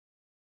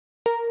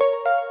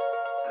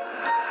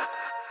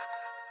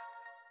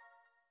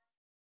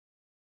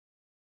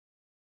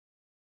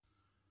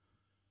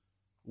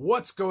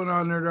What's going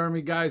on, Nerd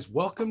Army guys?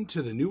 Welcome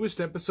to the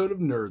newest episode of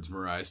Nerds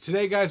Mirais.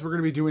 Today, guys, we're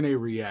going to be doing a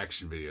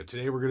reaction video.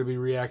 Today, we're going to be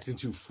reacting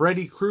to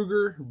Freddy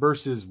Krueger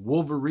versus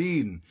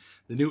Wolverine,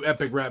 the new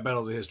epic rap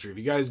battles of history. If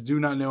you guys do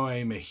not know, I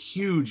am a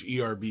huge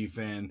ERB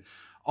fan.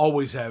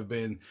 Always have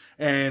been.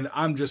 And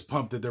I'm just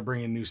pumped that they're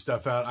bringing new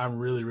stuff out. I'm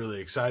really,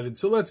 really excited.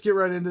 So let's get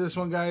right into this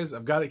one, guys.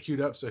 I've got it queued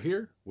up. So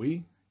here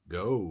we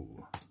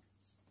go.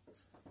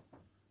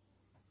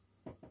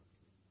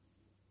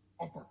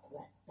 Epic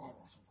rap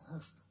battles of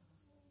history.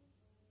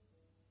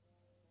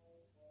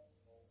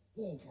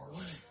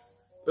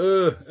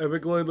 Wolverine.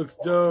 Epic Lloyd looks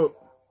dope.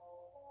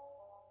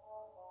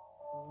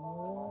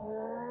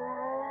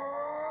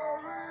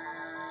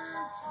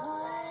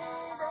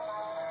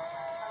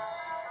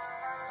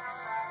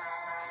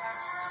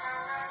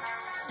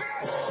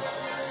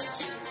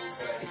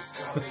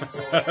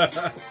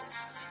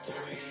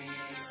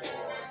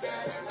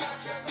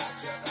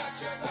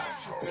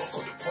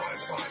 Welcome to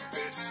prime time,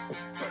 bitch.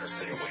 Better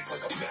stay awake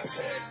like a meth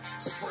head.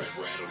 Spread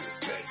red on your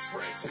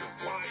bedspread till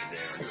you're lying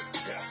there on your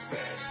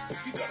deathbed.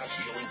 You got a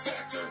healing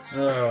factor?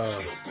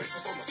 Kill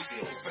bitches on the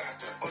ceiling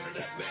factor. Under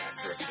that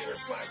mask, you're a singer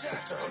slash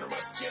actor. Under my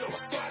skin, I'm a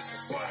slasher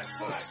slash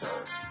slasher.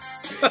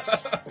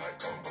 Bitch, I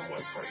come from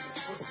West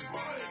Craven's twisted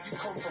mind. You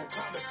come from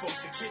comic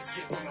books the kids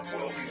get on a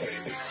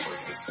well-behaved at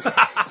Christmas time.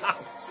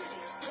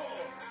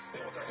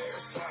 They want their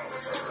hairstyle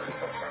returned.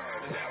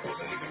 And that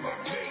wasn't even my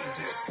main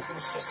diss. It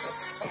was just a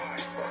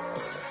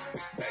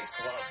sideburn. Nice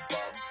glove,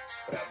 bub,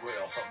 but I'm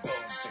real from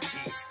bones to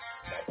teeth.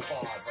 That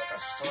claw's like a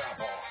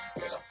strap-on.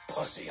 There's a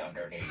pussy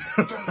underneath.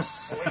 Don't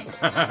sleep.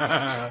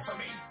 For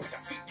me, I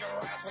defeat your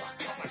ass with a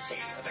cup of tea.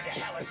 And then you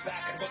hell it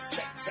back and look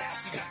Satan's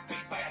ass. You got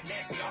beat by a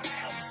Nancy on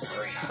Elm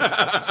Street.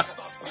 Talk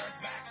about burns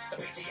back. The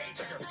PTA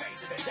took your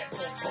face in the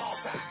Deadpool ball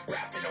sack.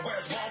 Wrapped into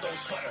Where's Waldo's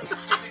sweater.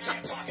 If you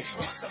can't talk and he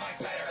rocks the mic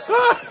better.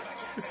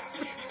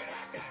 See if you can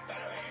act that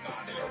better. Hang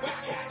on to your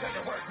whack hat. Cause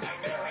your worst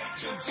nightmare ain't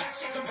you jack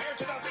shit compared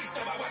to the least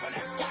of my Weapon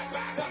X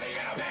flashbacks. On the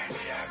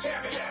Adamantium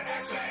champion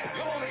X-Man.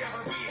 You'll only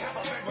ever be half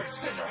a man with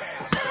scissor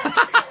hands.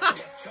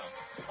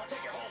 I'll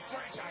take your whole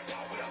franchise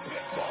out with a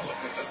fist ball.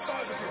 Look at the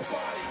size of your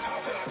body. How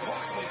can I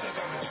possibly think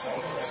I'm in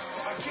trouble?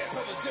 I can't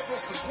tell the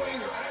difference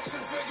between your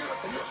action figure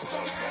and your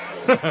stunt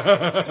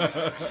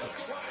double.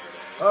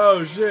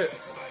 Oh, shit.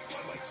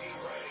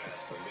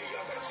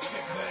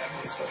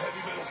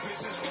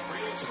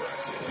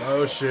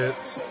 Oh, shit.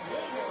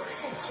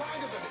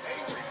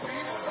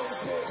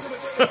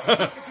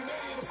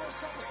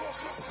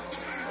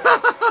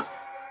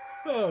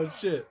 Oh,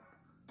 shit.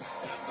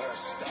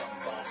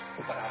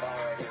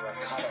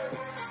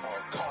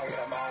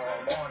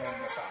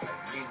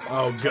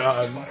 Oh,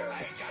 God.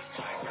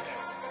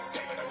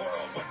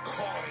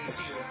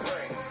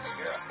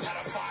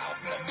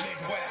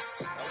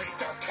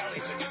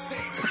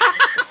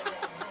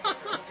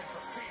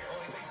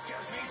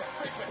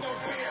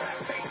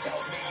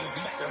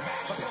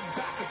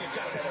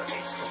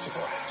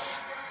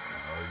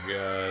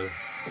 God.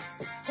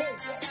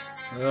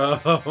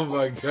 Oh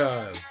my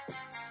God.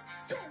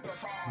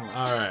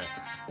 Alright.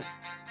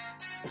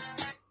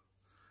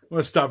 I'm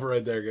gonna stop it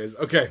right there, guys.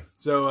 Okay,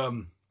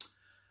 so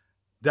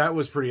that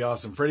was pretty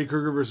awesome. Freddy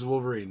Krueger versus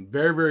Wolverine.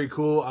 Very, very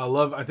cool.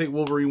 I think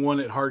Wolverine won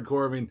it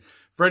hardcore. I mean,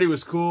 Freddy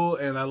was cool,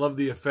 and I love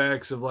the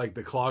effects of like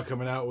the claw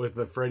coming out with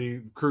the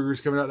Freddy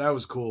Krueger's coming out. That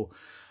was cool.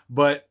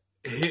 But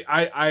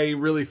I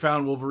really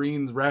found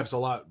Wolverine's raps a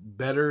lot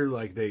better.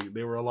 Like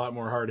they were a lot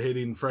more hard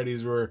hitting.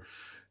 Freddy's were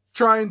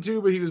trying to,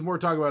 but he was more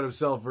talking about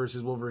himself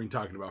versus Wolverine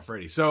talking about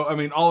Freddy. So, I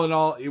mean, all in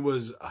all, it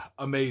was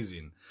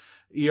amazing.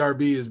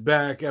 ERB is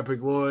back.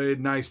 Epic Lloyd,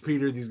 Nice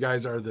Peter. These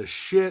guys are the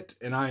shit,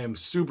 and I am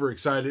super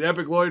excited.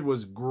 Epic Lloyd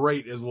was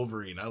great as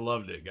Wolverine. I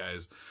loved it,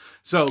 guys.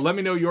 So, let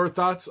me know your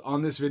thoughts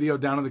on this video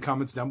down in the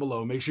comments down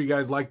below. Make sure you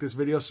guys like this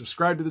video.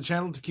 Subscribe to the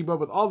channel to keep up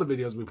with all the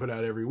videos we put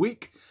out every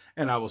week.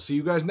 And I will see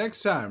you guys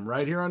next time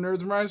right here on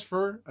Nerds Mirais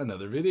for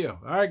another video.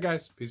 All right,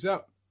 guys. Peace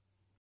out.